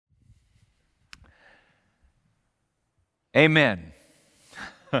Amen.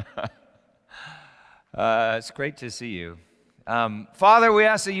 It's great to see you. Father, we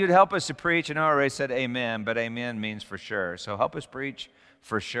ask that you'd help us to preach. And I already said amen, but amen means for sure. So help us preach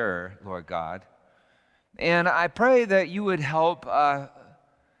for sure, Lord God. And I pray that you would help,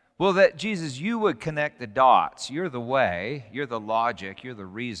 that Jesus, you would connect the dots. You're the way, you're the logic, you're the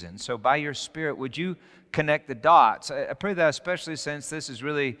reason. So by your Spirit, would you connect the dots? I pray that especially since this is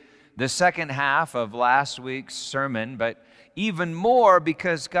really the second half of last week's sermon, but even more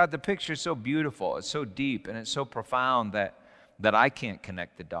because, God, the picture is so beautiful, it's so deep, and it's so profound that I can't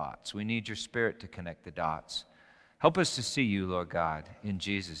connect the dots. We need your Spirit to connect the dots. Help us to see you, Lord God, in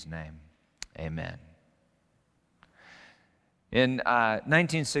Jesus' name. Amen. In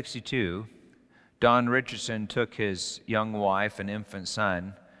 1962, Don Richardson took his young wife and infant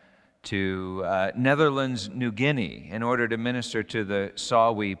son to Netherlands, New Guinea, in order to minister to the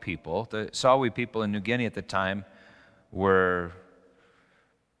Sawi people. The Sawi people in New Guinea at the time were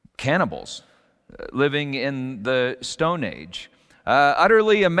cannibals living in the Stone Age.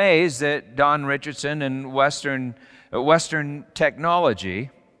 Utterly amazed at Don Richardson and Western technology,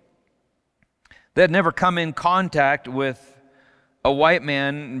 they had never come in contact with a white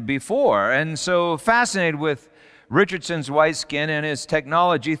man before. And so fascinated with Richardson's white skin and his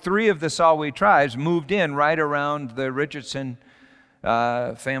technology, 3 of the Sawi tribes moved in right around the Richardson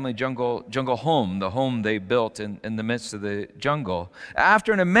family jungle home, the home they built in the midst of the jungle.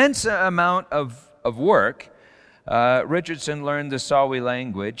 After an immense amount of work, Richardson learned the Sawi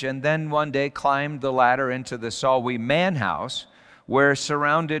language and then one day climbed the ladder into the Sawi man house, where,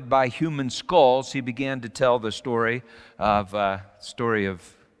 surrounded by human skulls, he began to tell the story of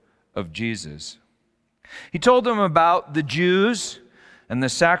Jesus. He told them about the Jews and the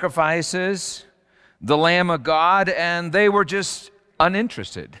sacrifices, the Lamb of God, and they were just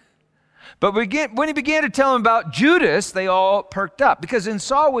uninterested. But when he began to tell them about Judas, they all perked up. Because in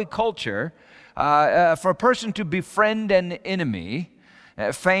Sawi culture, for a person to befriend an enemy,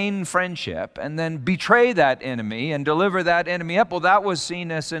 feign friendship, and then betray that enemy and deliver that enemy up, well, that was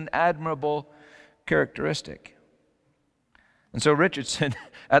seen as an admirable characteristic. And so Richardson,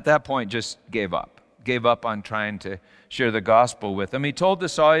 at that point, just gave up on trying to share the gospel with them. He told the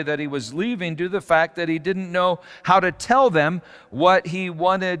Sawi that he was leaving due to the fact that he didn't know how to tell them what he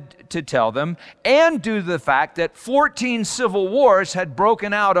wanted to tell them, and due to the fact that 14 civil wars had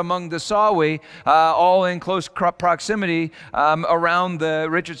broken out among the Sawi, all in close proximity around the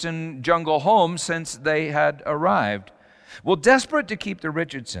Richardson jungle home since they had arrived. Well, desperate to keep the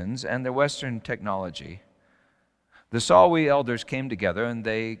Richardsons and their Western technology, the Sawi elders came together and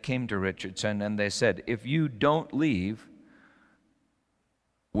they came to Richardson and they said, if you don't leave,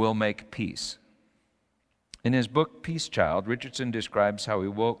 we'll make peace. In his book, Peace Child, Richardson describes how he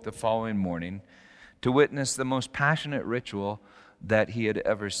woke the following morning to witness the most passionate ritual that he had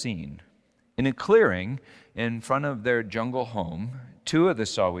ever seen. In a clearing in front of their jungle home, 2 of the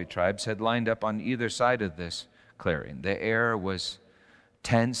Sawi tribes had lined up on either side of this clearing. The air was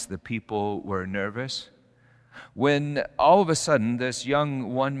tense, the people were nervous, when all of a sudden this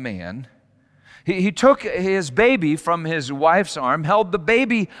young one man, he took his baby from his wife's arm, held the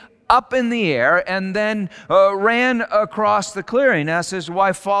baby up in the air, and then ran across the clearing as his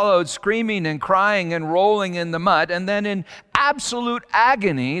wife followed, screaming and crying and rolling in the mud. And then in absolute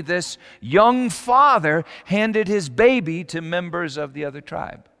agony, this young father handed his baby to members of the other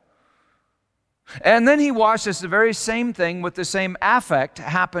tribe. And then he watched as the very same thing with the same affect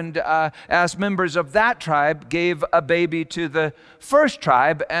happened as members of that tribe gave a baby to the first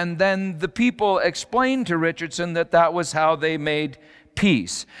tribe, and then the people explained to Richardson that that was how they made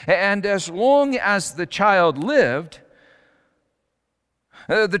peace. And as long as the child lived,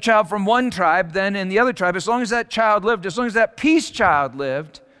 the child from one tribe, then in the other tribe, as long as that child lived, as long as that peace child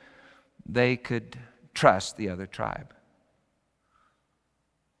lived, they could trust the other tribe.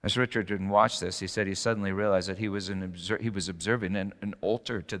 As Richardson watched this, he said he suddenly realized that he was observing an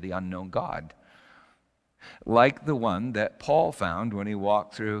altar to the unknown God, like the one that Paul found when he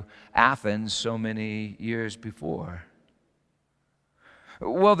walked through Athens so many years before.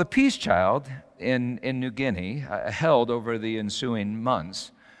 Well, the peace child in New Guinea held over the ensuing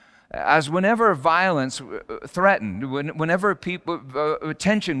months, as whenever violence threatened, whenever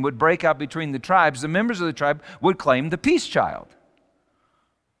tension would break out between the tribes, the members of the tribe would claim the peace child.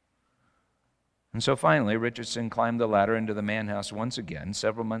 And so finally, Richardson climbed the ladder into the man house once again,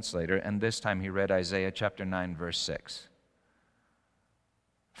 several months later, and this time he read Isaiah chapter 9, verse 6.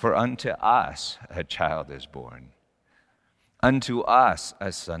 For unto us a child is born, unto us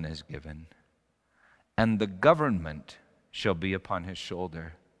a son is given, and the government shall be upon his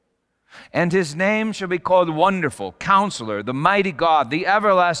shoulder. And his name shall be called Wonderful, Counselor, the Mighty God, the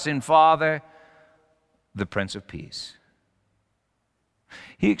Everlasting Father, the Prince of Peace.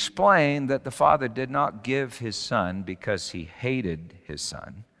 He explained that the Father did not give his Son because he hated his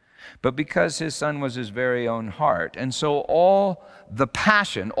Son, but because his Son was his very own heart. And so all that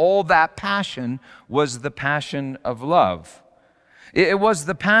passion was the passion of love. It was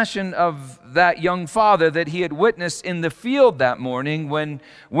the passion of that young father that he had witnessed in the field that morning when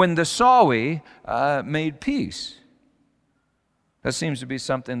the Sawi made peace. That seems to be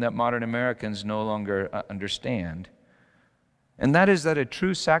something that modern Americans no longer understand. And that is that a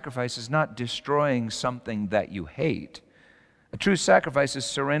true sacrifice is not destroying something that you hate. A true sacrifice is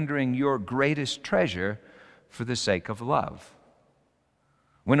surrendering your greatest treasure for the sake of love.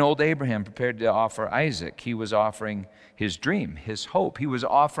 When old Abraham prepared to offer Isaac, he was offering his dream, his hope. He was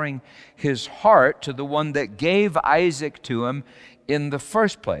offering his heart to the one that gave Isaac to him in the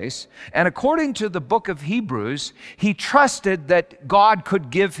first place. And according to the book of Hebrews, he trusted that God could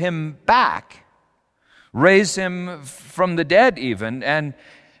give him back, raise him from the dead even. And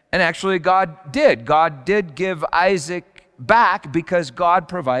actually God did. God did give Isaac back because God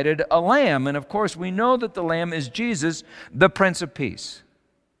provided a lamb. And of course, we know that the lamb is Jesus, the Prince of Peace.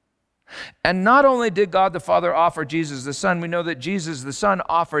 And not only did God the Father offer Jesus the Son, we know that Jesus the Son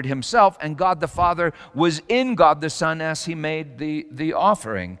offered himself, and God the Father was in God the Son as he made the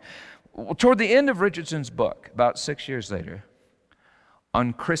offering. Toward the end of Richardson's book, about 6 years later,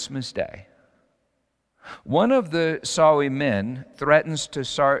 on Christmas Day, one of the Sawi men threatens to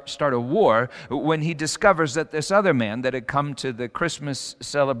start a war when he discovers that this other man that had come to the Christmas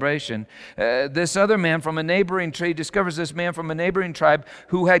celebration, this other man from a neighboring tribe, discovers this man from a neighboring tribe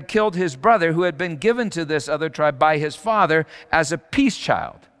who had killed his brother, who had been given to this other tribe by his father as a peace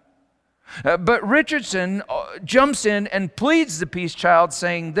child. But Richardson jumps in and pleads the peace child,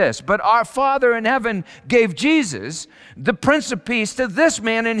 saying this: "But our Father in heaven gave Jesus, the Prince of Peace, to this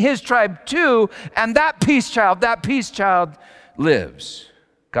man and his tribe too, and that peace child lives."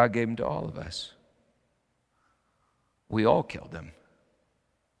 God gave him to all of us. We all killed him.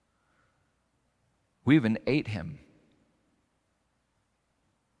 We even ate him.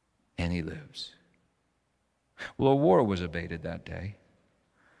 And he lives. Well, a war was abated that day,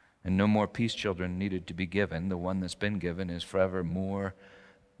 and no more peace children needed to be given. The one that's been given is forever more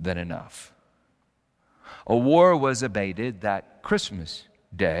than enough. A war was abated that Christmas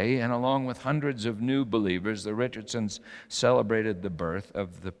Day, and along with hundreds of new believers, the Richardsons celebrated the birth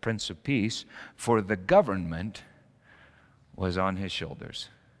of the Prince of Peace, for the government was on his shoulders.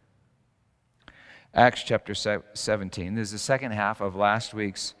 Acts chapter 17. This is the second half of last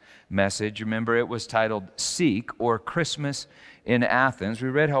week's message. Remember, it was titled Seek, or Christmas in Athens. We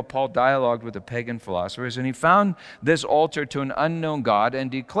read how Paul dialogued with the pagan philosophers, and he found this altar to an unknown God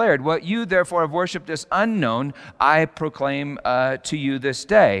and declared, "What you therefore have worshipped as unknown, I proclaim to you this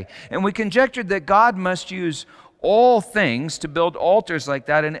day." And we conjectured that God must use all things to build altars like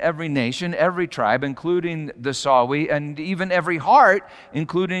that in every nation, every tribe, including the Sawi, and even every heart,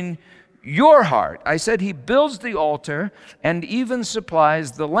 including your heart. I said he builds the altar and even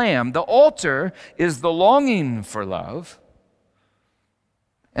supplies the lamb. The altar is the longing for love,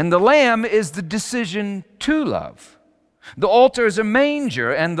 and the lamb is the decision to love. The altar is a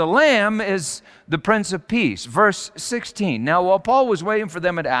manger, and the lamb is the Prince of Peace. Verse 16. Now, while Paul was waiting for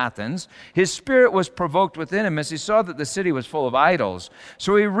them at Athens, his spirit was provoked within him as he saw that the city was full of idols.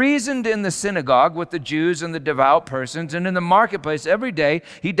 So he reasoned in the synagogue with the Jews and the devout persons, and in the marketplace every day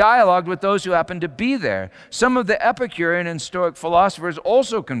he dialogued with those who happened to be there. Some of the Epicurean and Stoic philosophers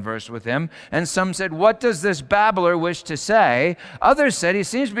also conversed with him, and some said, "What does this babbler wish to say?" Others said, "He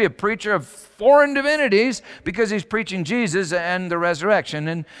seems to be a preacher of foreign divinities because he's preaching Jesus and the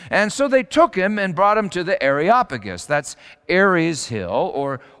resurrection." And so they took him and brought him to the Areopagus. That's Ares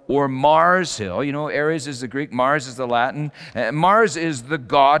Hill or Mars Hill. You know, Ares is the Greek, Mars is the Latin. Mars is the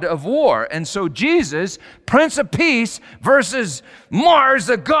god of war. And so Jesus, Prince of Peace, versus Mars,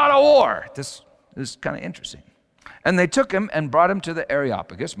 the god of war. This is kind of interesting. And they took him and brought him to the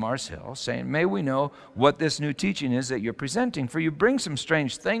Areopagus, Mars Hill, saying, "May we know what this new teaching is that you're presenting, for you bring some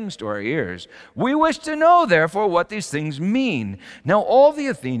strange things to our ears. We wish to know, therefore, what these things mean." Now all the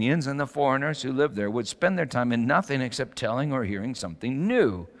Athenians and the foreigners who lived there would spend their time in nothing except telling or hearing something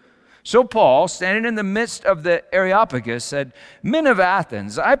new. So Paul, standing in the midst of the Areopagus, said, "Men of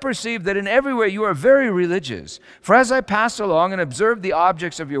Athens, I perceive that in every way you are very religious. For as I passed along and observed the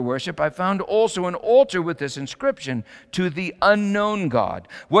objects of your worship, I found also an altar with this inscription, 'To the unknown God.'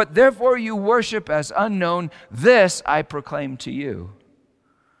 What therefore you worship as unknown, this I proclaim to you."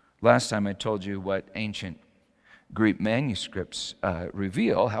 Last time I told you what ancient Greek manuscripts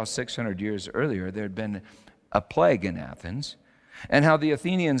reveal how 600 years earlier there had been a plague in Athens, and how the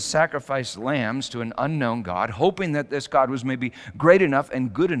Athenians sacrificed lambs to an unknown god, hoping that this god was maybe great enough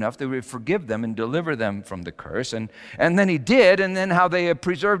and good enough that he would forgive them and deliver them from the curse. And then he did, and then how they had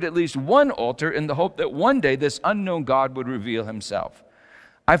preserved at least one altar in the hope that one day this unknown god would reveal himself.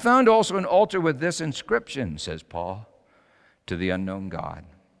 I found also an altar with this inscription, says Paul, to the unknown God.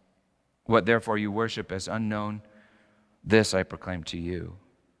 What therefore you worship as unknown, this I proclaim to you.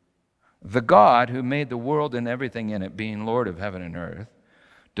 The God who made the world and everything in it, being Lord of heaven and earth,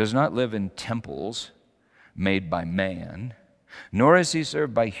 does not live in temples made by man, nor is he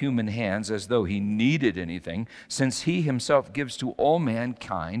served by human hands as though he needed anything, since he himself gives to all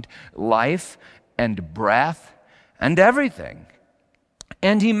mankind life and breath and everything.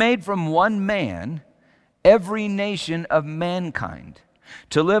 And he made from one man every nation of mankind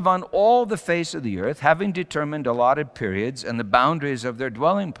to live on all the face of the earth, having determined allotted periods and the boundaries of their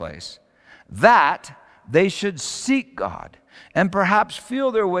dwelling place, that they should seek God and perhaps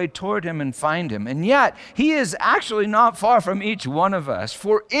feel their way toward him and find him. And yet, he is actually not far from each one of us,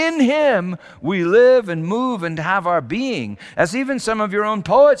 for in him we live and move and have our being, as even some of your own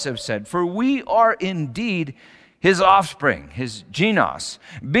poets have said, for we are indeed his offspring, his genos.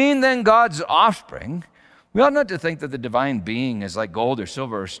 Being then God's offspring, we ought not to think that the divine being is like gold or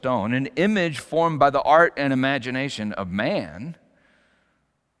silver or stone, an image formed by the art and imagination of man.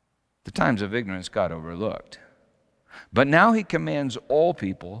 The times of ignorance God overlooked. But now he commands all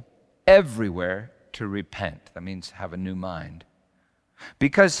people everywhere to repent. That means have a new mind.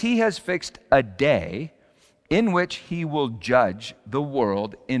 Because he has fixed a day in which he will judge the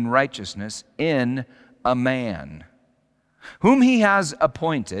world in righteousness in a man, whom he has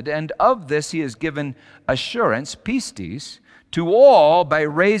appointed, and of this he has given assurance, pistis, to all by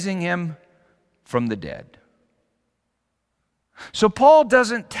raising him from the dead. So Paul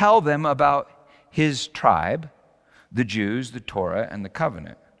doesn't tell them about his tribe, the Jews, the Torah, and the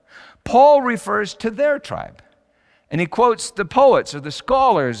covenant. Paul refers to their tribe, and he quotes the poets or the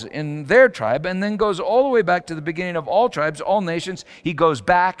scholars in their tribe, and then goes all the way back to the beginning of all tribes, all nations. He goes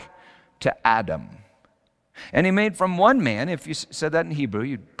back to Adam. And he made from one man, if you said that in Hebrew,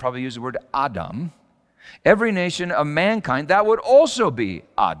 you'd probably use the word Adam, every nation of mankind. That would also be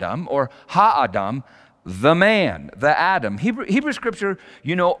Adam, or Ha-Adam, the man, the Adam. Hebrew scripture,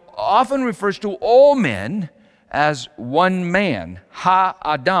 often refers to all men as one man,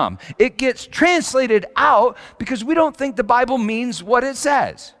 Ha-Adam. It gets translated out because we don't think the Bible means what it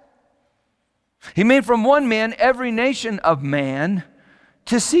says. He made from one man every nation of man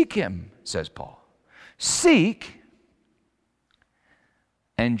to seek him, says Paul. Seek,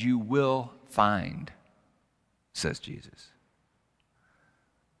 and you will find, says Jesus.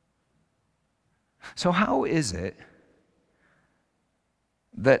 So how is it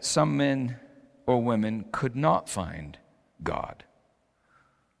that some men or women could not find God?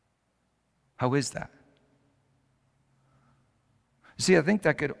 How is that? See, I think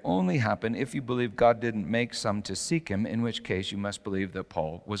that could only happen if you believe God didn't make some to seek him, in which case you must believe that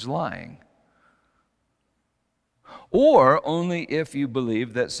Paul was lying. Or only if you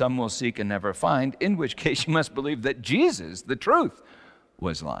believe that some will seek and never find, in which case you must believe that Jesus, the truth,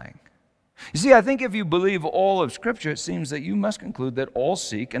 was lying. You see, I think if you believe all of Scripture, it seems that you must conclude that all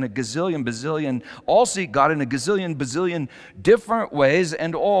seek in a gazillion, bazillion, all seek God in a gazillion, bazillion different ways,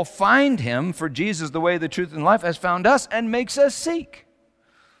 and all find him, for Jesus, the way, the truth, and life, has found us and makes us seek.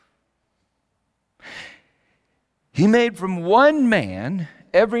 He made from one man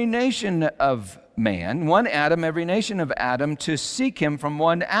every nation of man, one Adam, every nation of Adam, to seek him from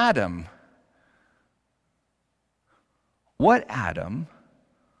one Adam. What Adam,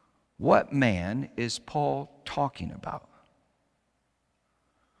 what man is Paul talking about?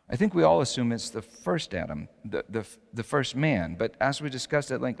 I think we all assume it's the first Adam, the first man. But as we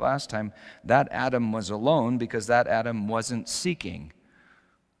discussed at length last time, that Adam was alone because that Adam wasn't seeking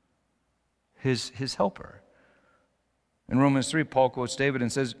his helper. In Romans 3, Paul quotes David and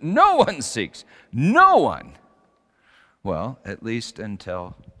says, no one seeks, no one. Well, at least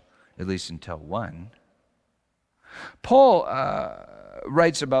until one. Paul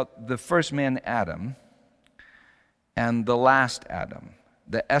writes about the first man Adam and the last Adam,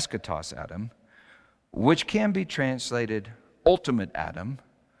 the Eschatos Adam, which can be translated ultimate Adam,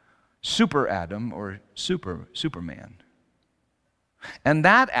 super Adam, or Superman. And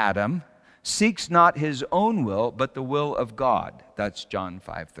that Adam seeks not his own will, but the will of God. That's John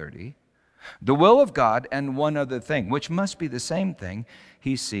 5:30. The will of God and one other thing, which must be the same thing.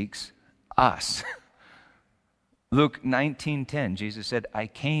 He seeks us. Luke 19:10, Jesus said, I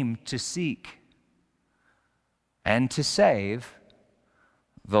came to seek and to save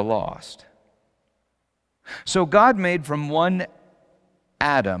the lost. So God made from one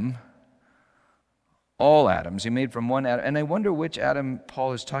Adam all Adams. He made from one Adam. And I wonder which Adam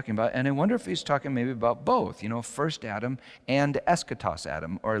Paul is talking about. And I wonder if he's talking maybe about both. First Adam and Eschatos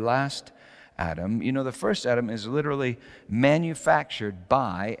Adam, or last Adam. The first Adam is literally manufactured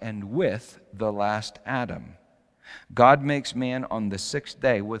by and with the last Adam. God makes man on the sixth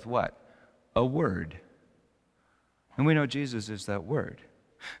day with what? A word. And we know Jesus is that word.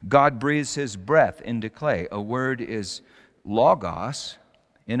 God breathes his breath into clay. A word is logos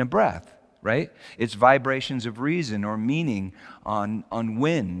in a breath, right? It's vibrations of reason or meaning on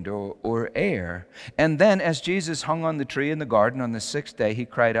wind or air. And then as Jesus hung on the tree in the garden on the sixth day, he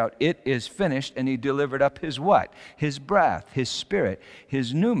cried out, "It is finished," and he delivered up his what? His breath, his spirit,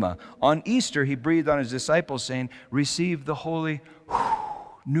 his pneuma. On Easter, he breathed on his disciples saying, "Receive the holy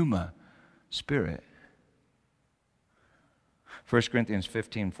pneuma, spirit." 1 Corinthians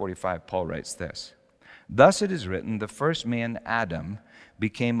 15:45, Paul writes this, "Thus it is written, the first man, Adam,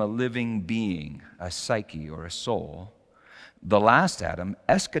 became a living being, a psyche or a soul. The last Adam,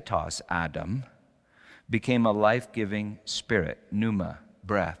 Eschatos Adam, became a life-giving spirit, pneuma,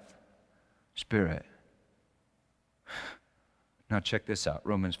 breath, spirit." Now check this out,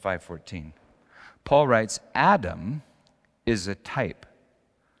 Romans 5:14. Paul writes, Adam is a type,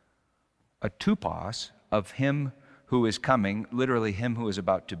 a tupos of him who is coming, literally him who is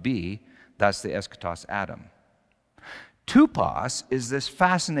about to be. That's the Eschatos Adam. Tupos is this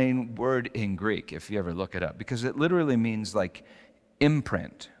fascinating word in Greek, if you ever look it up, because it literally means like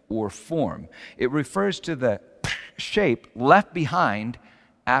imprint or form. It refers to the shape left behind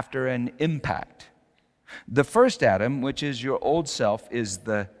after an impact. The first Adam, which is your old self, is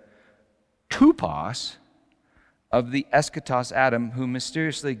the tupos of the Eschatos Adam, who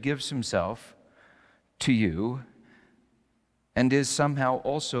mysteriously gives himself to you and is somehow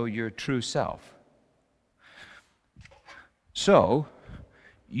also your true self. So,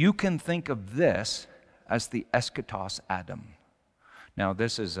 you can think of this as the Eschatos Adam. Now,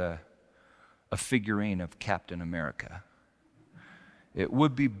 this is a figurine of Captain America. It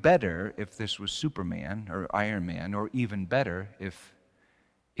would be better if this was Superman or Iron Man, or even better if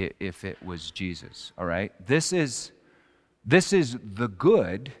it was Jesus, all right? This is the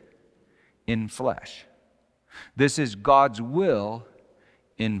good in flesh. This is God's will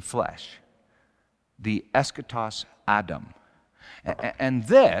in flesh. The Eschatos Adam. And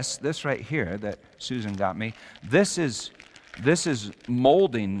this right here that Susan got me, this is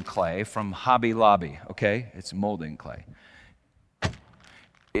molding clay from Hobby Lobby, okay? It's molding clay.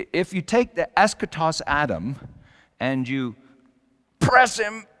 If you take the Eschatos Adam and you press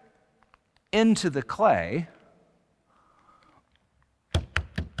him into the clay,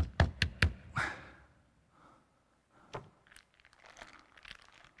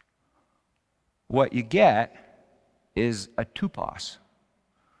 what you get is a tupos.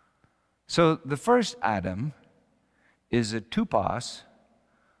 So the first Adam is a tupos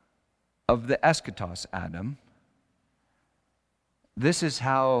of the Eschatos Adam. This is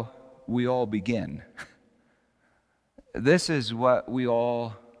how we all begin. This is what we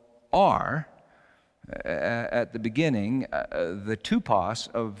all are at the beginning, the tupos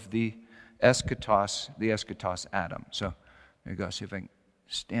of the Eschatos Adam. So there you go. See if I can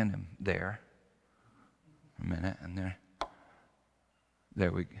stand him there a minute, and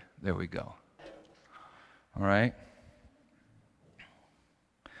there we go. All right.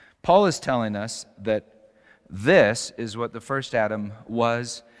 Paul is telling us that this is what the first Adam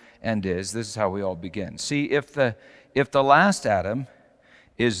was and is. This is how we all begin. See, if the last Adam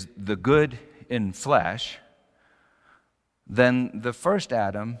is the good in flesh, then the first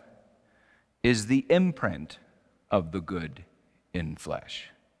Adam is the imprint of the good in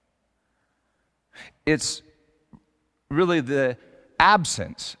flesh. It's really the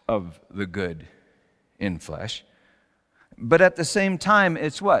absence of the good in flesh. But at the same time,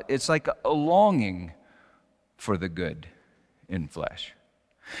 it's what? It's like a longing for the good in flesh.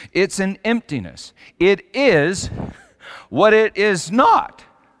 It's an emptiness. It is what it is not.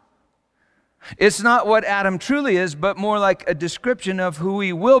 It's not what Adam truly is, but more like a description of who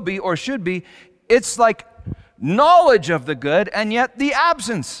he will be or should be. It's like knowledge of the good and yet the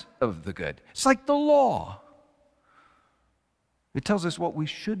absence of the good. It's like the law. It tells us what we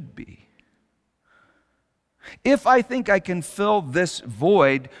should be. If I think I can fill this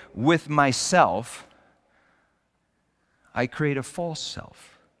void with myself, I create a false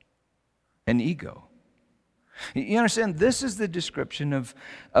self, an ego. You understand? This is the description of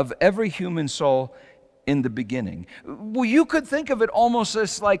every human soul in the beginning. Well, you could think of it almost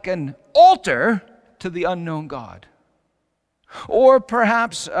as like an altar to the unknown God. Or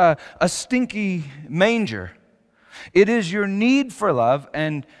perhaps a stinky manger. It is your need for love,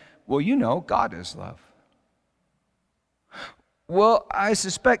 and, well, you know, God is love. Well, I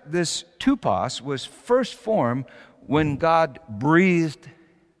suspect this tupos was first formed when God breathed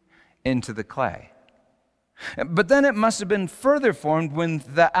into the clay. But then it must have been further formed when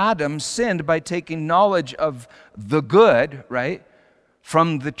the Adam sinned by taking knowledge of the good, right,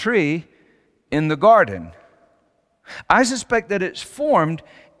 from the tree in the garden. I suspect that it's formed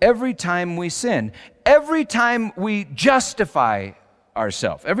every time we sin, every time we justify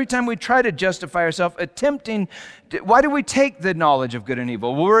ourselves, every time we try to justify ourselves, why do we take the knowledge of good and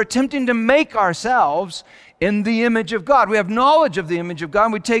evil? Well, we're attempting to make ourselves in the image of God. We have knowledge of the image of God,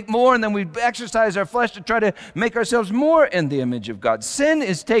 and we take more, and then we exercise our flesh to try to make ourselves more in the image of God. Sin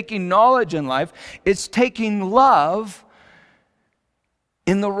is taking knowledge in life. It's taking love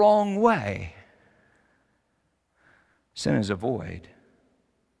in the wrong way. Sin is a void.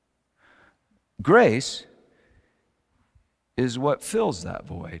 Grace is what fills that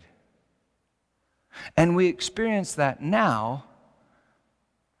void. And we experience that now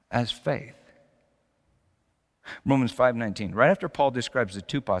as faith. Romans 5:19. Right after Paul describes the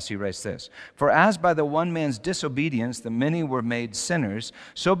tupos, he writes this: "For as by the one man's disobedience the many were made sinners,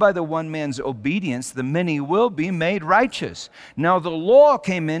 so by the one man's obedience the many will be made righteous. Now the law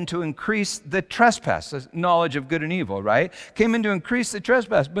came in to increase the trespass," the knowledge of good and evil, right? Came in to increase the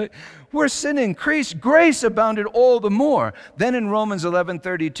trespass. But where sin increased, grace abounded all the more. Then in Romans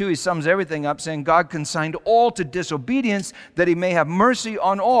 11:32, he sums everything up, saying God consigned all to disobedience that he may have mercy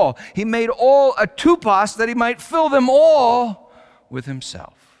on all. He made all a tupos that he might fill them all with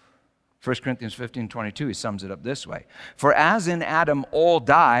himself. 1 Corinthians 15:22, he sums it up this way: "For as in Adam all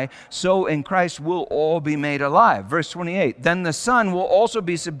die, so in Christ will all be made alive." Verse 28, "Then the Son will also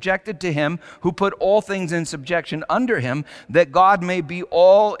be subjected to him who put all things in subjection under him, that God may be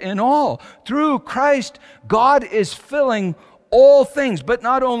all in all." Through Christ, God is filling all things, but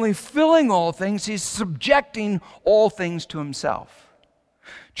not only filling all things, he's subjecting all things to himself.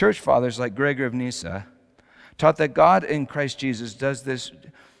 Church fathers like Gregory of Nyssa taught that God in Christ Jesus does this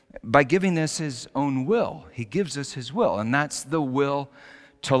by giving us his own will. He gives us his will, and that's the will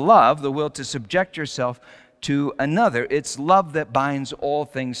to love, the will to subject yourself to another. It's love that binds all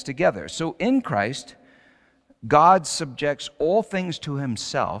things together. So in Christ, God subjects all things to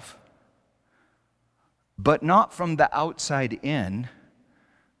himself, but not from the outside in,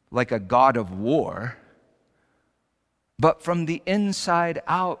 like a god of war, but from the inside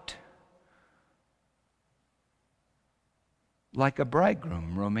out, like a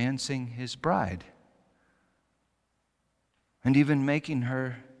bridegroom romancing his bride, and even making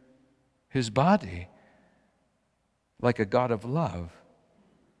her his body, like a God of love.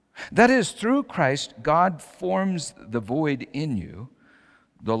 That is, through Christ, God forms the void in you,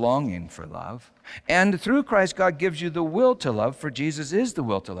 the longing for love. And through Christ, God gives you the will to love, for Jesus is the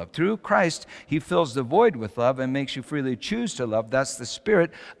will to love. Through Christ, he fills the void with love and makes you freely choose to love. That's the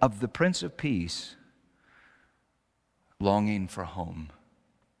spirit of the Prince of Peace, longing for home.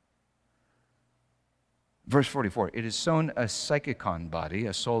 Verse 44, "It is sown a psychikon body,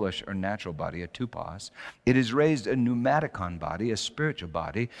 a soulish or natural body, a tupos. It is raised a pneumaticon body, a spiritual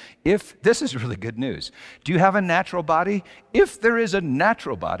body." This is really good news. Do you have a natural body? If there is a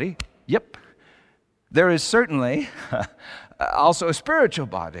natural body, yep, there is certainly also a spiritual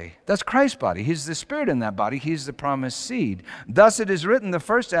body. That's Christ's body. He's the spirit in that body. He's the promised seed. "Thus it is written, the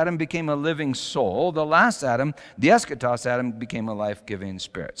first Adam became a living soul. The last Adam, the Eschatos Adam, became a life-giving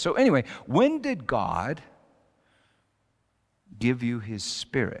spirit." So anyway, when did God give you his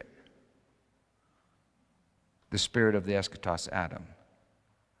spirit? The spirit of the Eschatos Adam.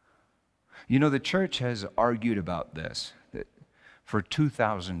 You know, the church has argued about this for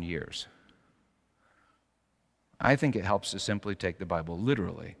 2,000 years. I think it helps to simply take the Bible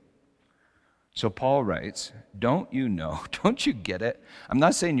literally. So Paul writes, "Don't you know, don't you get it? I'm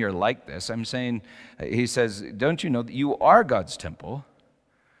not saying you're like this. I'm saying," he says, "don't you know that you are God's temple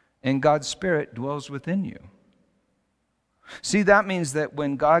and God's Spirit dwells within you?" See, that means that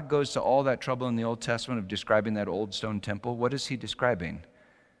when God goes to all that trouble in the Old Testament of describing that old stone temple, what is he describing?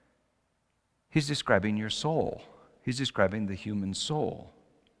 He's describing your soul. He's describing the human soul.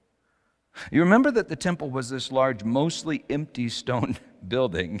 You remember that the temple was this large, mostly empty stone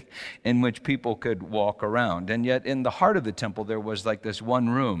building in which people could walk around. And yet in the heart of the temple, there was like this one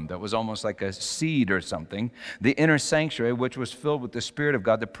room that was almost like a seed or something, the inner sanctuary, which was filled with the Spirit of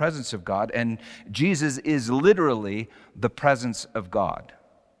God, the presence of God. And Jesus is literally the presence of God.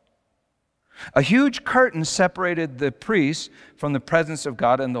 A huge curtain separated the priests from the presence of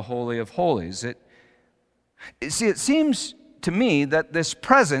God in the Holy of Holies. See, it seems to me that this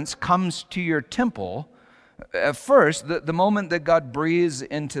presence comes to your temple at first, the moment that God breathes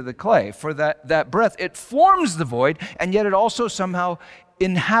into the clay. For that breath, it forms the void, and yet it also somehow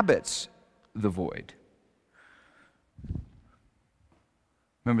inhabits the void.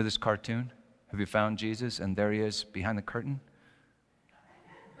 Remember this cartoon? Have you found Jesus? And there he is behind the curtain.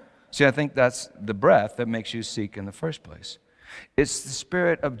 See, I think that's the breath that makes you seek in the first place. It's the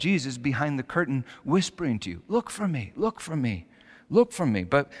Spirit of Jesus behind the curtain whispering to you, look for me, look for me, look for me.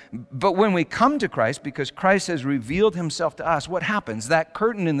 But when we come to Christ, because Christ has revealed himself to us, what happens? That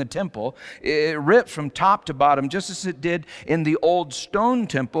curtain in the temple, it rips from top to bottom, just as it did in the old stone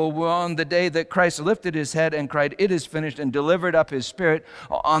temple on the day that Christ lifted his head and cried, it is finished, and delivered up his Spirit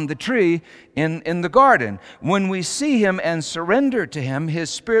on the tree in the garden. When we see him and surrender to him, his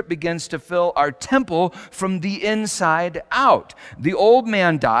Spirit begins to fill our temple from the inside out. The old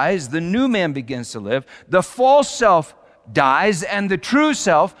man dies, the new man begins to live, the false self dies, and the true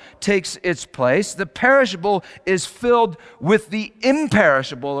self takes its place. The perishable is filled with the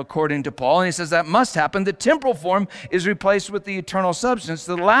imperishable, according to Paul, and he says that must happen. The temporal form is replaced with the eternal substance.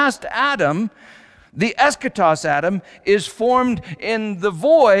 The last Adam, the Eschatos Adam, is formed in the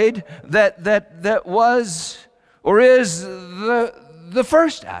void that was or is the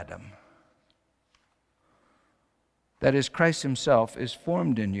first Adam. That is, Christ himself is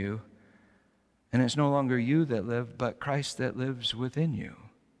formed in you, and it's no longer you that live, but Christ that lives within you.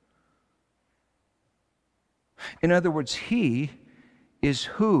 In other words, he is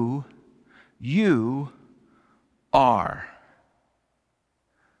who you are.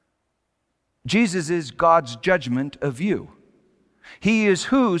 Jesus is God's judgment of you. He is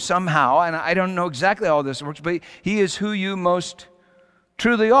who somehow, and I don't know exactly how this works, but he is who you most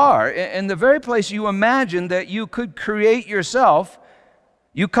truly are. In the very place you imagine that you could create yourself,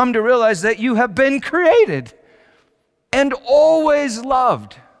 you come to realize that you have been created and always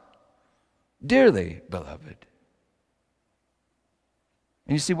loved, dearly beloved.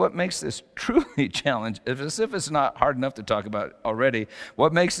 And you see, what makes this truly challenging, as if it's not hard enough to talk about already,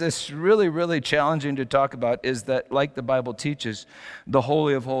 what makes this really, really challenging to talk about is that, like the Bible teaches, the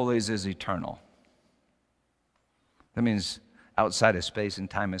Holy of Holies is eternal. That means outside of space and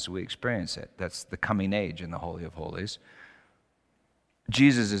time as we experience it. That's the coming age in the Holy of Holies.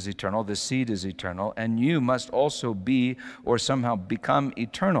 Jesus is eternal, the seed is eternal, and you must also be or somehow become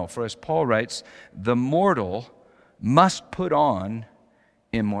eternal. For as Paul writes, the mortal must put on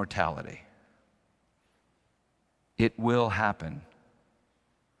immortality. It will happen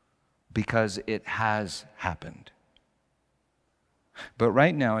because it has happened. But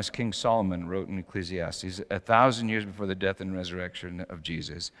right now, as King Solomon wrote in Ecclesiastes, 1,000 years before the death and resurrection of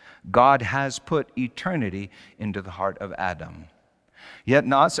Jesus, God has put eternity into the heart of Adam. Yet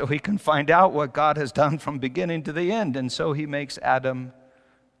not so he can find out what God has done from beginning to the end, and so he makes Adam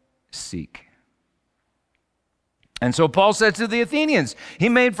seek. And so Paul said to the Athenians, he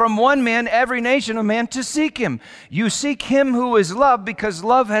made from one man every nation of man to seek him. You seek him who is love because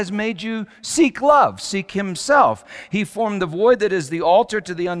love has made you seek love, seek himself. He formed the void that is the altar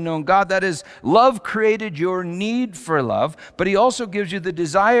to the unknown God. That is, love created your need for love, but he also gives you the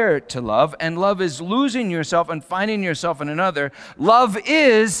desire to love, and love is losing yourself and finding yourself in another. Love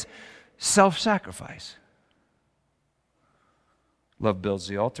is self-sacrifice. Love builds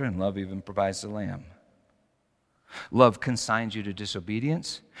the altar, and love even provides the lamb. Love consigns you to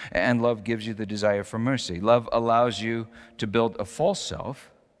disobedience, and love gives you the desire for mercy. Love allows you to build a false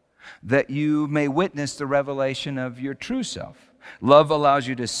self that you may witness the revelation of your true self. Love allows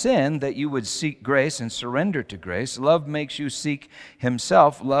you to sin that you would seek grace and surrender to grace. Love makes you seek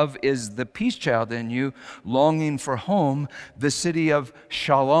himself. Love is the peace child in you, longing for home, the city of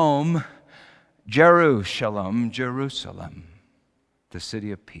Shalom, Jerusalem, the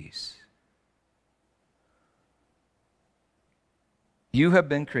city of peace. You have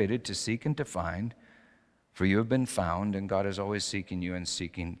been created to seek and to find, for you have been found, and God is always seeking you and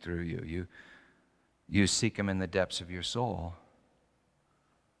seeking through you. You seek him in the depths of your soul.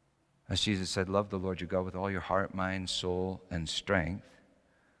 As Jesus said, love the Lord your God with all your heart, mind, soul, and strength.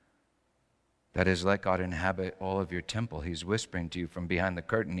 That is, let God inhabit all of your temple. He's whispering to you from behind the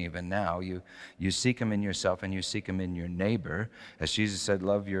curtain even now. You seek him in yourself, and you seek him in your neighbor. As Jesus said,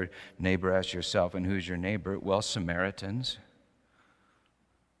 love your neighbor as yourself. And who's your neighbor? Well, Samaritans,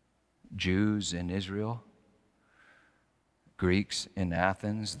 Jews in Israel, Greeks in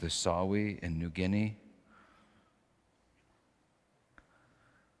Athens, the Sawi in New Guinea,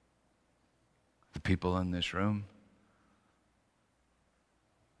 the people in this room,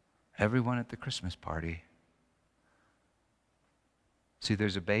 everyone at the Christmas party. See,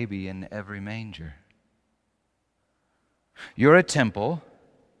 there's a baby in every manger. You're a temple.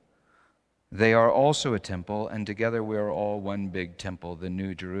 They are also a temple, and together we are all one big temple, the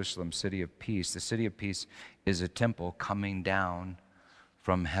New Jerusalem, city of peace. The city of peace is a temple coming down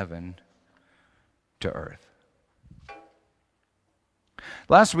from heaven to earth.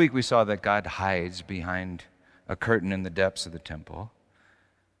 Last week we saw that God hides behind a curtain in the depths of the temple.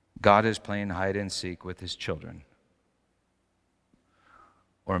 God is playing hide and seek with his children.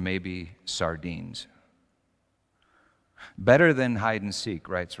 Or maybe sardines. Better than hide and seek,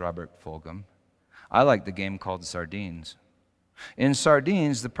 writes Robert Fulghum. I like the game called sardines. In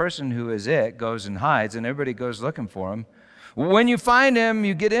sardines, the person who is it goes and hides, and everybody goes looking for him. When you find him,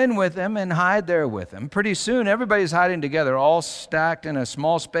 you get in with him and hide there with him. Pretty soon, everybody's hiding together, all stacked in a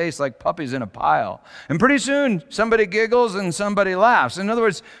small space like puppies in a pile. And pretty soon, somebody giggles and somebody laughs. In other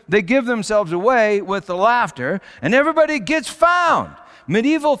words, they give themselves away with the laughter, and everybody gets found.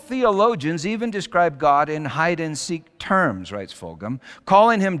 Medieval theologians even describe God in hide-and-seek terms, writes Fulghum,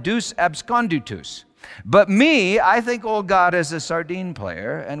 calling him deus absconditus. But I think old God is a sardine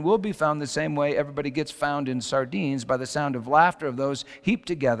player, and will be found the same way everybody gets found in sardines, by the sound of laughter of those heaped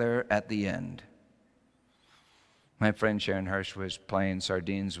together at the end. My friend Sharon Hirsch was playing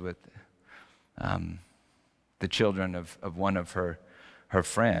sardines with the children of one of her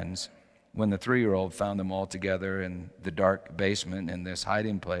friends, when the 3-year-old found them all together in the dark basement in this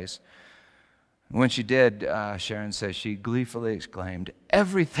hiding place. When she did, Sharon says, she gleefully exclaimed,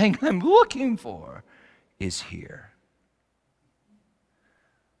 "Everything I'm looking for is here."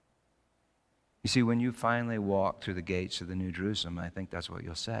 You see, when you finally walk through the gates of the New Jerusalem, I think that's what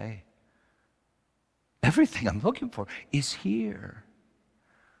you'll say. Everything I'm looking for is here.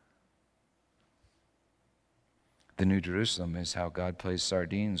 The New Jerusalem is how God plays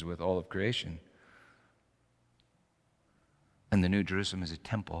sardines with all of creation. And the New Jerusalem is a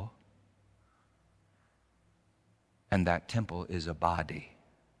temple. And that temple is a body.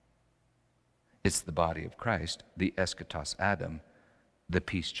 It's the body of Christ, the Eschatos Adam, the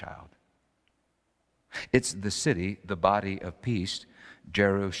peace child. It's the city, the body of peace,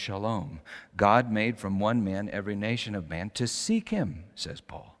 Jerusalem. God made from one man every nation of man to seek him, says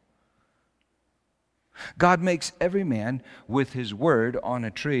Paul. God makes every man with his word on a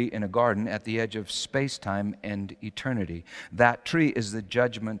tree in a garden at the edge of space-time and eternity. That tree is the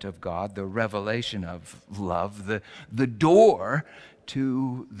judgment of God, the revelation of love, the door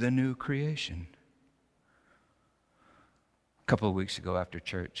to the new creation. A couple of weeks ago after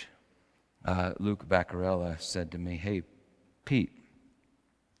church, Luke Vaccarella said to me, "Hey, Pete,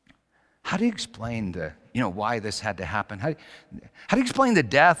 how do you explain why this had to happen? How do you explain the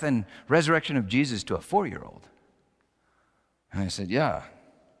death and resurrection of Jesus to a 4-year-old? And I said, yeah,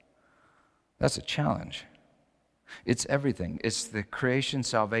 that's a challenge. It's everything. It's the creation,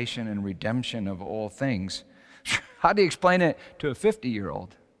 salvation, and redemption of all things. How do you explain it to a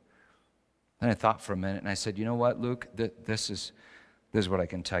 50-year-old? Then I thought for a minute, and I said, you know what, Luke? This is what I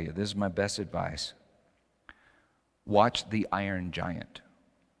can tell you. This is my best advice. Watch The Iron Giant.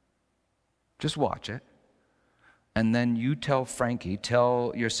 Just watch it. And then you tell Frankie,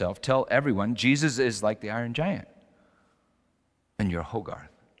 tell yourself, tell everyone, Jesus is like the Iron Giant. And you're Hogarth.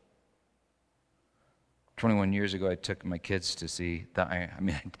 21 years ago, I took my kids to see the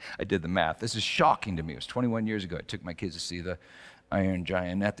Iron... I did the math. This is shocking to me. It was 21 years ago I took my kids to see the Iron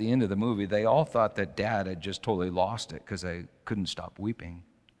Giant. And at the end of the movie, they all thought that Dad had just totally lost it because I couldn't stop weeping.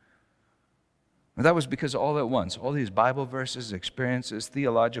 And that was because all at once, all these Bible verses, experiences,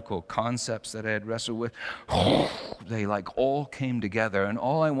 theological concepts that I had wrestled with, they all came together. And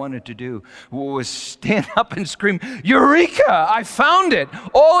all I wanted to do was stand up and scream, "Eureka! I found it!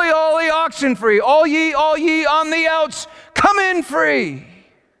 All ye, oxen free! All ye on the outs, come in free!"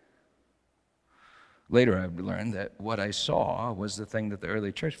 Later I learned that what I saw was the thing that the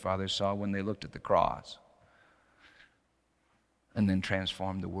early church fathers saw when they looked at the cross, and then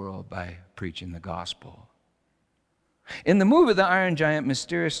transformed the world by preaching the gospel. In the movie, the Iron Giant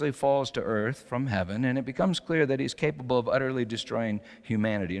mysteriously falls to earth from heaven, and it becomes clear that he's capable of utterly destroying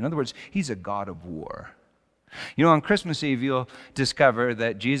humanity. In other words, he's a god of war. On Christmas Eve, you'll discover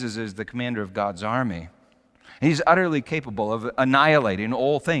that Jesus is the commander of God's army. He's utterly capable of annihilating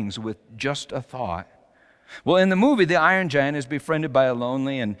all things with just a thought. Well, in the movie, the Iron Giant is befriended by a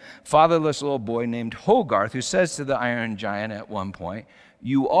lonely and fatherless little boy named Hogarth, who says to the Iron Giant at one point,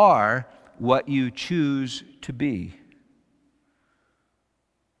 "You are what you choose to be."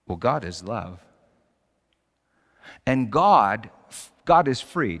 Well, God is love. And God is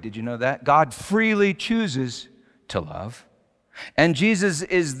free. Did you know that? God freely chooses to love. And Jesus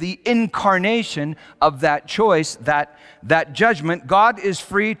is the incarnation of that choice, that judgment. God is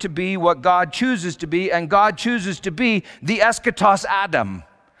free to be what God chooses to be, and God chooses to be the Eschatos Adam,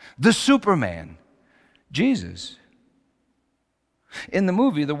 the Superman, Jesus. In the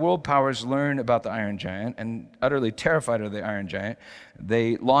movie, the world powers learn about the Iron Giant, and utterly terrified of the Iron Giant,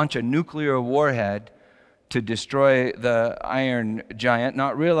 they launch a nuclear warhead to destroy the Iron Giant,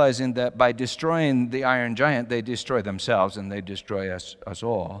 not realizing that by destroying the Iron Giant, they destroy themselves and they destroy us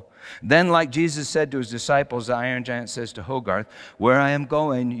all. Then, like Jesus said to his disciples, the Iron Giant says to Hogarth, "Where I am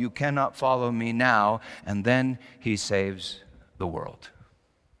going, you cannot follow me now." And then he saves the world.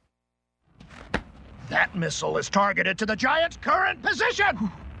 That missile is targeted to the Giant's current position.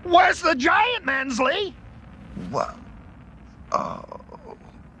 Where's the Giant, Mansley? What? Oh.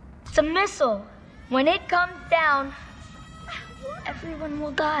 It's a missile. When it comes down, everyone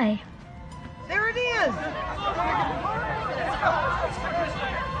will die. There it is!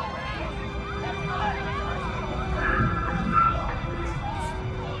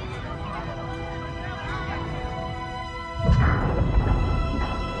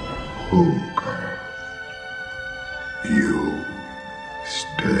 Hogarth, you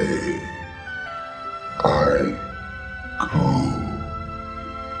stay. I go.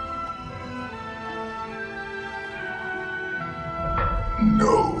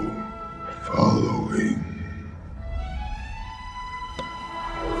 No following.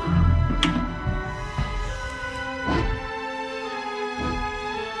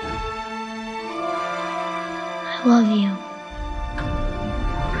 I love you.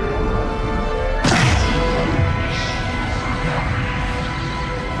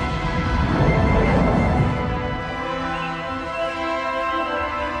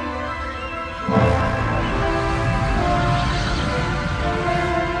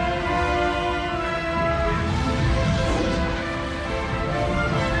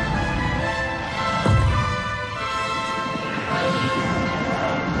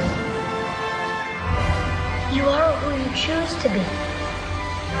 You are who you choose to be.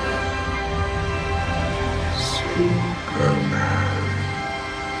 Superman.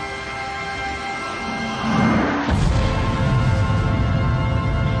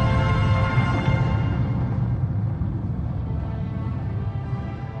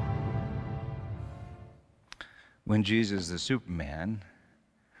 When Jesus, the Superman,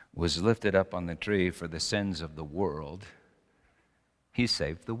 was lifted up on the tree for the sins of the world, he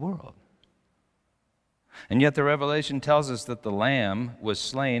saved the world. And yet the Revelation tells us that the Lamb was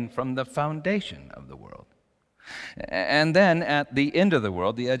slain from the foundation of the world. And then at the end of the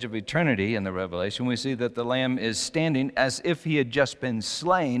world, the edge of eternity in the Revelation, we see that the Lamb is standing as if he had just been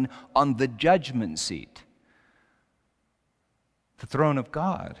slain on the judgment seat, the throne of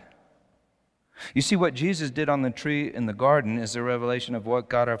God. You see, what Jesus did on the tree in the garden is a revelation of what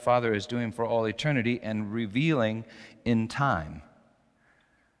God our Father is doing for all eternity and revealing in time.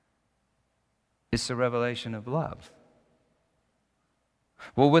 It's a revelation of love.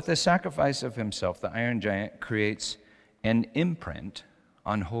 Well, with the sacrifice of himself, the Iron Giant creates an imprint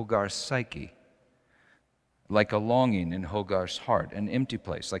on Hogarth's psyche, like a longing in Hogarth's heart, an empty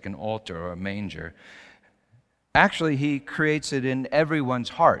place, like an altar or a manger. Actually, he creates it in everyone's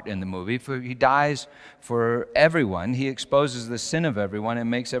heart in the movie, for he dies for everyone. He exposes the sin of everyone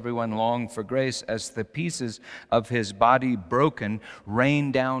and makes everyone long for grace as the pieces of his body broken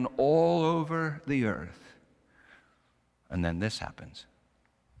rain down all over the earth. And then this happens.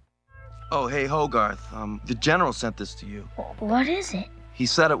 Oh, hey, Hogarth, the general sent this to you. What is it? He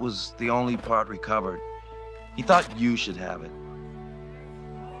said it was the only part recovered. He thought you should have it.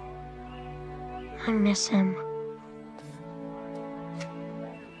 I miss him.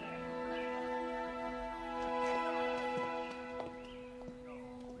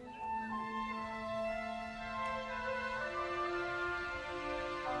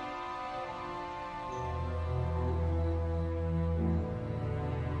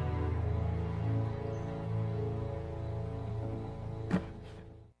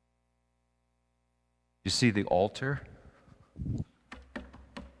 You see the altar,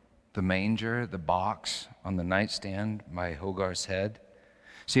 the manger, the box on the nightstand by Hogarth's head.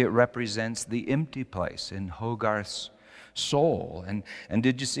 See, it represents the empty place in Hogarth's soul. And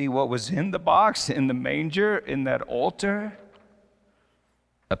did you see what was in the box, in the manger, in that altar?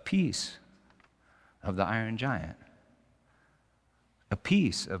 A piece of the Iron Giant. A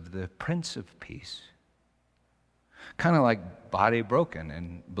piece of the Prince of Peace. Kind of like body broken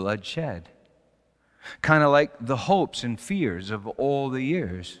and blood shed. Kind of like the hopes and fears of all the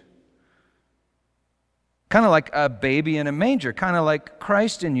years. Kind of like a baby in a manger, kind of like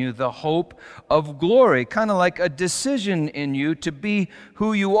Christ in you, the hope of glory, kind of like a decision in you to be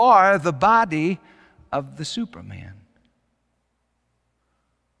who you are, the body of the Superman.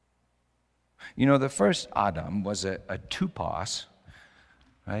 You know, the first Adam was a tupos,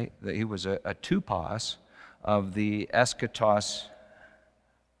 right? He was a tupos of the Eschatos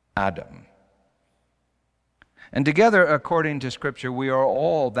Adam. And together, according to Scripture, we are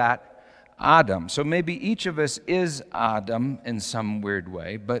all that Adam. So maybe each of us is Adam in some weird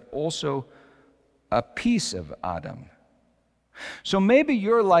way, but also a piece of Adam. So maybe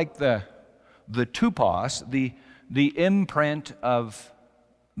you're like the tupos, the imprint of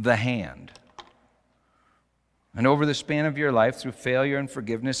the hand. And over the span of your life, through failure and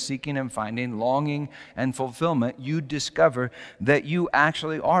forgiveness, seeking and finding, longing and fulfillment, you discover that you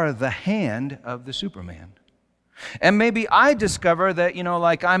actually are the hand of the Superman. And maybe I discover that, you know,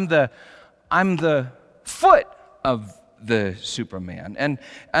 like I'm the foot of the Superman.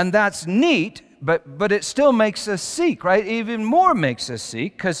 And that's neat, but it still makes us seek, right? Even more makes us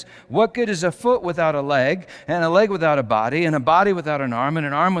seek, because what good is a foot without a leg, and a leg without a body, and a body without an arm, and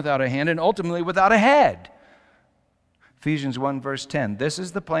an arm without a hand, and ultimately without a head? Ephesians 1 verse 10, this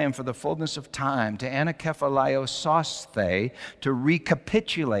is the plan for the fullness of time, to anakephalio sosthe, to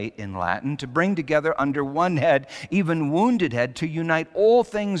recapitulate in Latin, to bring together under one head, even wounded head, to unite all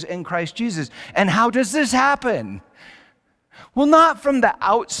things in Christ Jesus. And how does this happen? Well, not from the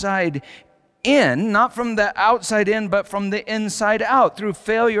outside in, but from the inside out. Through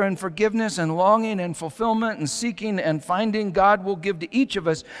failure and forgiveness and longing and fulfillment and seeking and finding, God will give to each of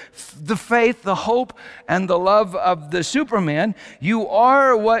us the faith, the hope, and the love of the Superman. You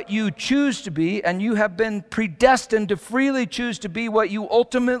are what you choose to be, and you have been predestined to freely choose to be what you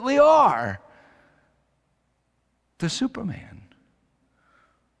ultimately are, the Superman.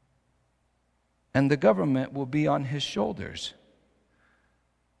 And the government will be on his shoulders.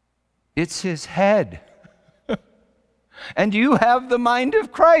 It's his head. And you have the mind of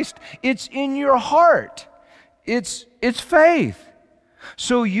Christ. It's in your heart. It's faith.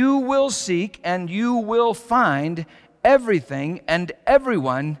 So you will seek and you will find everything and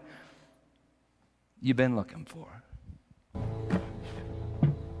everyone you've been looking for.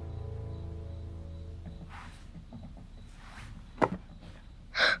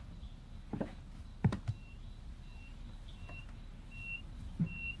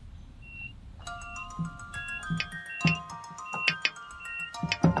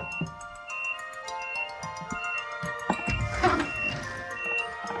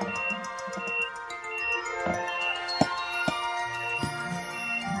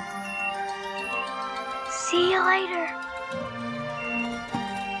 See you later.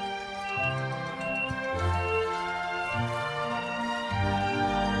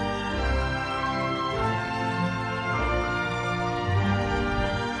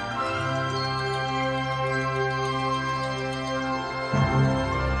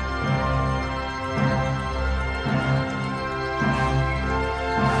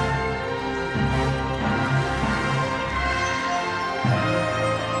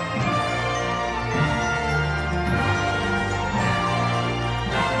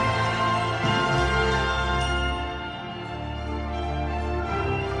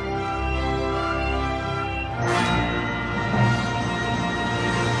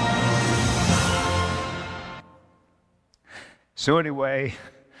 So anyway,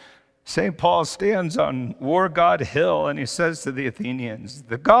 St. Paul stands on War God Hill and he says to the Athenians,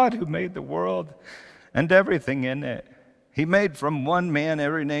 the God who made the world and everything in it, he made from one man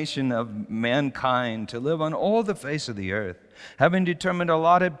every nation of mankind to live on all the face of the earth, having determined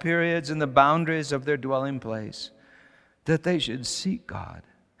allotted periods and the boundaries of their dwelling place, that they should seek God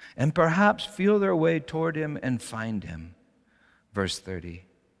and perhaps feel their way toward him and find him. Verse 30.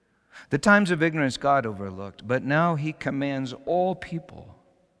 The times of ignorance God overlooked, but now he commands all people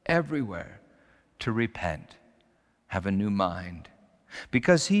everywhere to repent, have a new mind,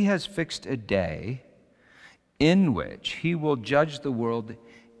 because he has fixed a day in which he will judge the world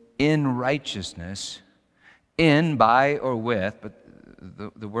in righteousness, in, by, or with, but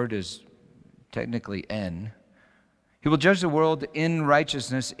the word is technically en. He will judge the world in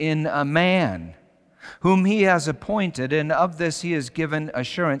righteousness in a man whom he has appointed, and of this he has given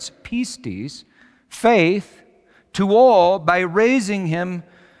assurance, pistis, faith, to all by raising him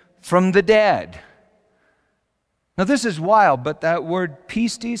from the dead. Now this is wild, but that word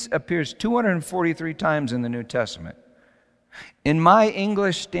pistis appears 243 times in the New Testament. In my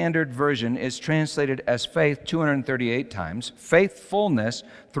English Standard Version, it's translated as faith 238 times, faithfulness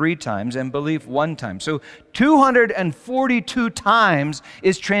 3 times, and belief 1 time. So 242 times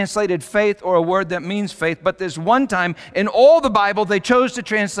is translated faith, or a word that means faith, but there's 1 time in all the Bible they chose to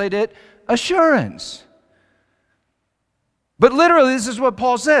translate it assurance. But literally, this is what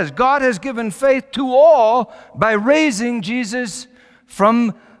Paul says. God has given faith to all by raising Jesus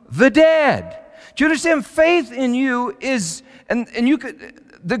from the dead. Do you understand? Faith in you is, and you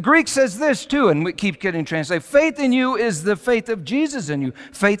could, the Greek says this too, and we keep getting translated. Faith in you is the faith of Jesus in you.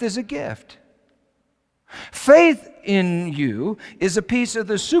 Faith is a gift. Faith in you is a piece of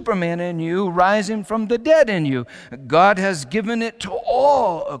the Superman in you rising from the dead in you. God has given it to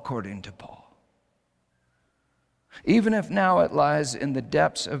all, according to Paul. Even if now it lies in the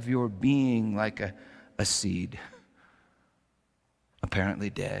depths of your being like a seed, apparently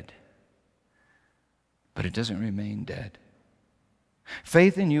dead. But it doesn't remain dead.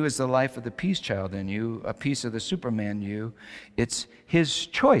 Faith in you is the life of the peace child in you, a piece of the Superman you. It's his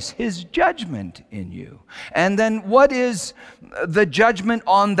choice, his judgment in you. And then what is the judgment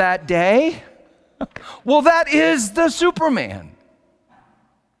on that day? Well, that is the Superman.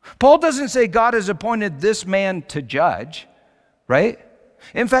 Paul doesn't say God has appointed this man to judge, right?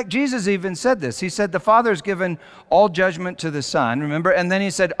 In fact, Jesus even said this. He said, the Father has given all judgment to the Son, remember? And then he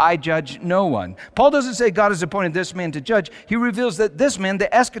said, I judge no one. Paul doesn't say God has appointed this man to judge. He reveals that this man,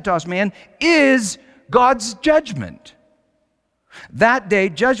 the Eschatos man, is God's judgment. That day,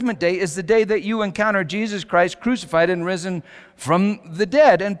 Judgment Day, is the day that you encounter Jesus Christ crucified and risen from the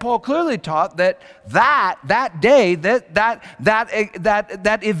dead. And Paul clearly taught that day,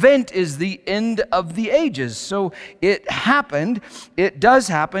 that event is the end of the ages. So it happened, it does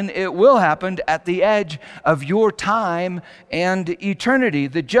happen, it will happen at the edge of your time and eternity.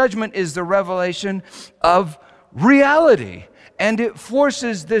 The judgment is the revelation of reality. And it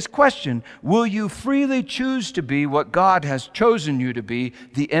forces this question: will you freely choose to be what God has chosen you to be,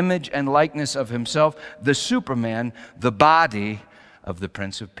 the image and likeness of himself, the Superman, the body of the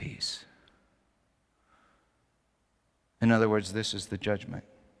Prince of Peace? In other words, this is the judgment.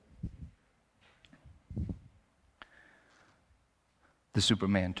 The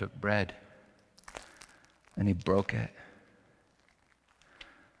Superman took bread and he broke it,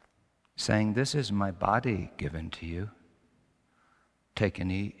 saying, "This is my body given to you. Take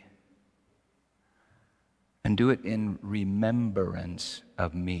and eat, and do it in remembrance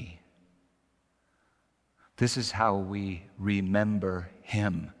of me." This is how we remember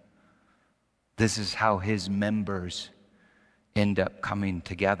him. This is how his members end up coming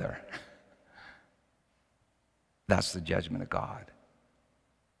together. That's the judgment of God.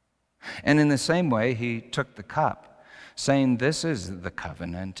 And in the same way, he took the cup, saying, "This is the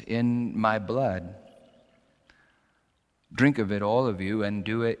covenant in my blood. Drink of it, all of you, and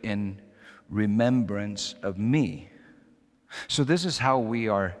do it in remembrance of me." So this is how we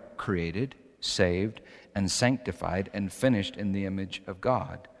are created, saved, and sanctified, and finished in the image of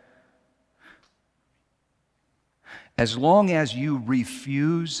God. As long as you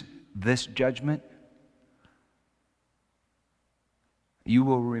refuse this judgment, you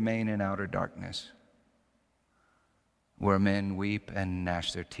will remain in outer darkness, where men weep and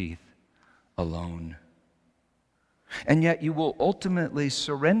gnash their teeth alone. And yet you will ultimately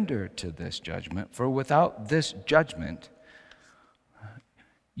surrender to this judgment, for without this judgment,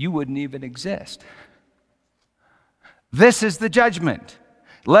 you wouldn't even exist. This is the judgment.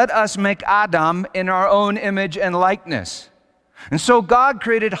 Let us make Adam in our own image and likeness. And so God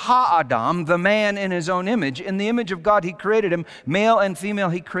created Ha-Adam, the man, in his own image. In the image of God, he created him. Male and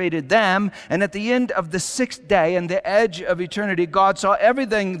female, he created them. And at the end of the 6th day, in the edge of eternity, God saw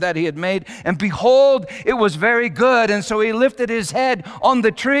everything that he had made. And behold, it was very good. And so he lifted his head on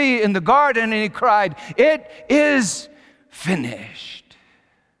the tree in the garden and he cried, "It is finished."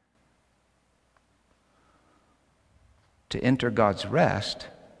 To enter God's rest,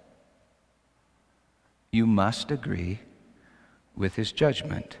 you must agree with his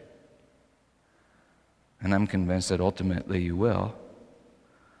judgment. And I'm convinced that ultimately you will.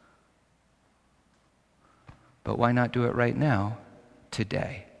 But why not do it right now,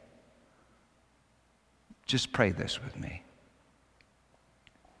 today? Just pray this with me.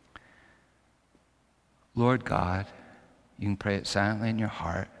 Lord God, you can pray it silently in your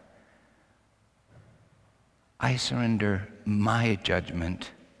heart. I surrender my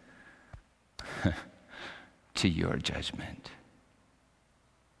judgment to your judgment.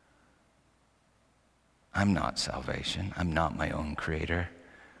 I'm not salvation. I'm not my own creator.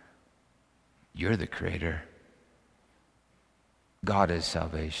 You're the creator. God is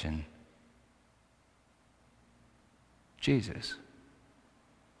salvation. Jesus.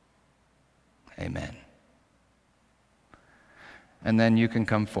 Amen. And then you can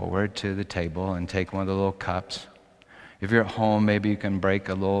come forward to the table and take one of the little cups. If you're at home, maybe you can break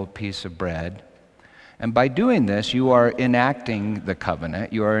a little piece of bread. And by doing this, you are enacting the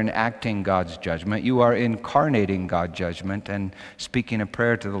covenant. You are enacting God's judgment. You are incarnating God's judgment and speaking a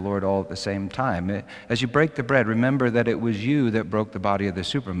prayer to the Lord all at the same time. As you break the bread, remember that it was you that broke the body of the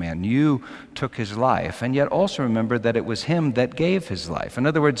Superman. You took his life. And yet also remember that it was him that gave his life. In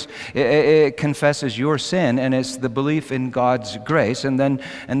other words, it confesses your sin, and it's the belief in God's grace. And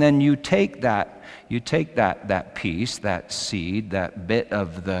then you take that piece, that seed, that bit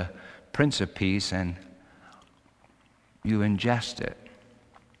of the Prince of Peace, and you ingest it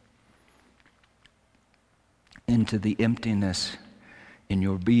into the emptiness in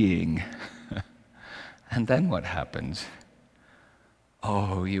your being. And then what happens?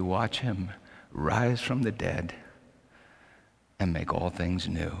 Oh, you watch him rise from the dead and make all things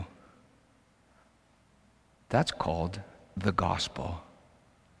new. That's called the gospel.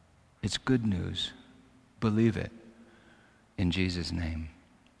 It's good news. Believe it. In Jesus' name,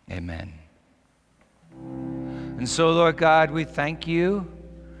 amen. And so, Lord God, we thank you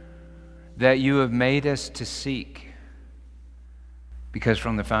that you have made us to seek. Because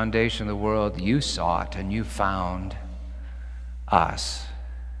from the foundation of the world, you sought and you found us.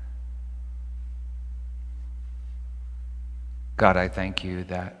 God, I thank you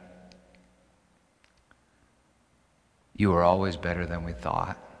that you are always better than we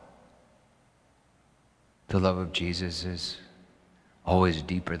thought. The love of Jesus is always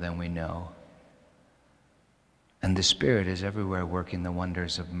deeper than we know. And the Spirit is everywhere working the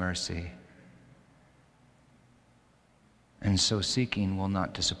wonders of mercy. And so seeking will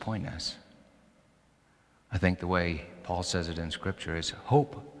not disappoint us. I think the way Paul says it in Scripture is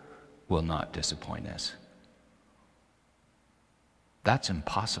hope will not disappoint us. That's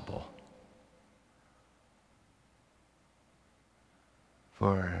impossible.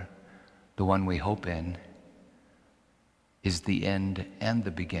 For the one we hope in is the end and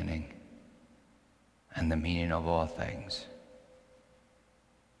the beginning and the meaning of all things.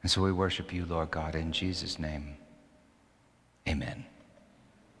 And so we worship you, Lord God, in Jesus' name. Amen.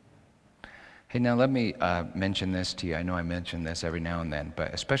 Hey, now let me mention this to you. I know I mention this every now and then,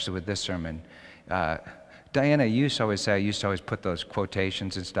 but especially with this sermon. Diana, you used to always say, I used to always put those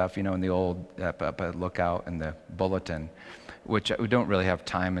quotations and stuff, in the old lookout in the bulletin, which we don't really have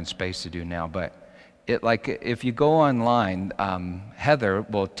time and space to do now, but if you go online, Heather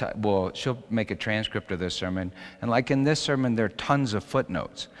she'll make a transcript of this sermon, and like in this sermon, there are tons of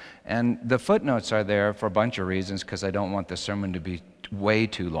footnotes. And the footnotes are there for a bunch of reasons, because I don't want the sermon to be way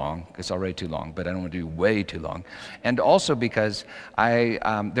too long. It's already too long, but I don't want to do way too long. And also because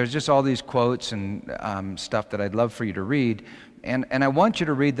there's just all these quotes and stuff that I'd love for you to read. And I want you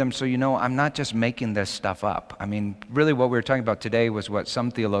to read them so you know I'm not just making this stuff up. I mean, really what we were talking about today was what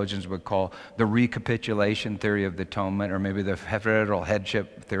some theologians would call the recapitulation theory of the atonement, or maybe the federal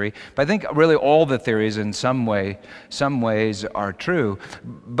headship theory. But I think really all the theories in some ways are true.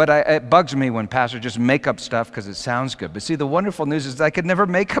 But it bugs me when pastors just make up stuff because it sounds good. But see, the wonderful news is I could never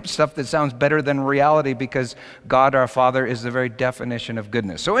make up stuff that sounds better than reality, because God our Father is the very definition of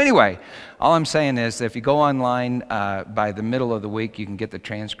goodness. So anyway, all I'm saying is that if you go online by the middle of the week, you can get the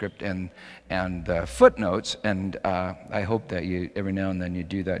transcript and the footnotes, and I hope that you every now and then you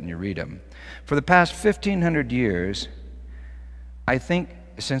do that and you read them. For the past 1,500 years, I think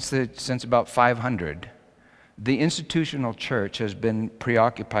since about 500, the institutional church has been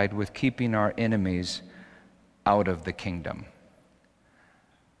preoccupied with keeping our enemies out of the kingdom.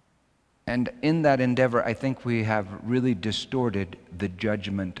 And in that endeavor, I think we have really distorted the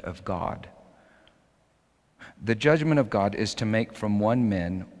judgment of God. The judgment of God is to make from one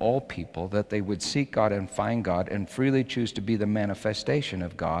man all people, that they would seek God and find God and freely choose to be the manifestation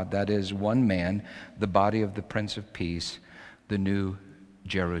of God. That is, one man, the body of the Prince of Peace, the new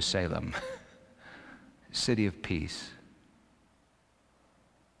Jerusalem, city of peace.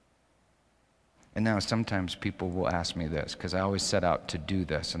 And now sometimes people will ask me this, because I always set out to do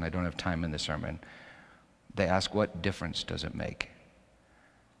this and I don't have time in the sermon. They ask, what difference does it make?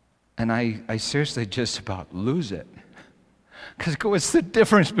 And I seriously just about lose it. Because what's the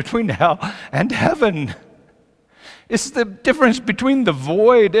difference between hell and heaven? It's the difference between the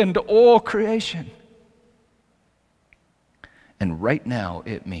void and all creation. And right now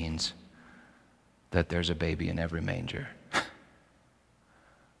it means that there's a baby in every manger.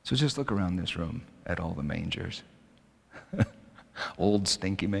 So just look around this room at all the mangers. Old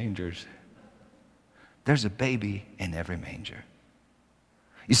stinky mangers. There's a baby in every manger.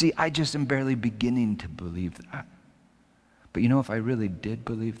 You see, I just am barely beginning to believe that. But you know, if I really did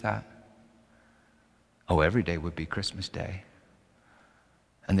believe that, oh, every day would be Christmas Day.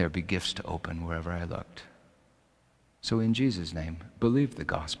 And there'd be gifts to open wherever I looked. So in Jesus' name, believe the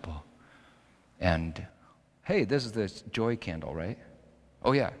gospel. And hey, this is the joy candle, right?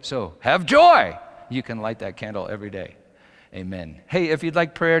 Oh yeah, so have joy. You can light that candle every day. Amen. Hey, if you'd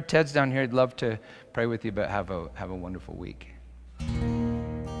like prayer, Ted's down here. I'd love to pray with you, but have a wonderful week.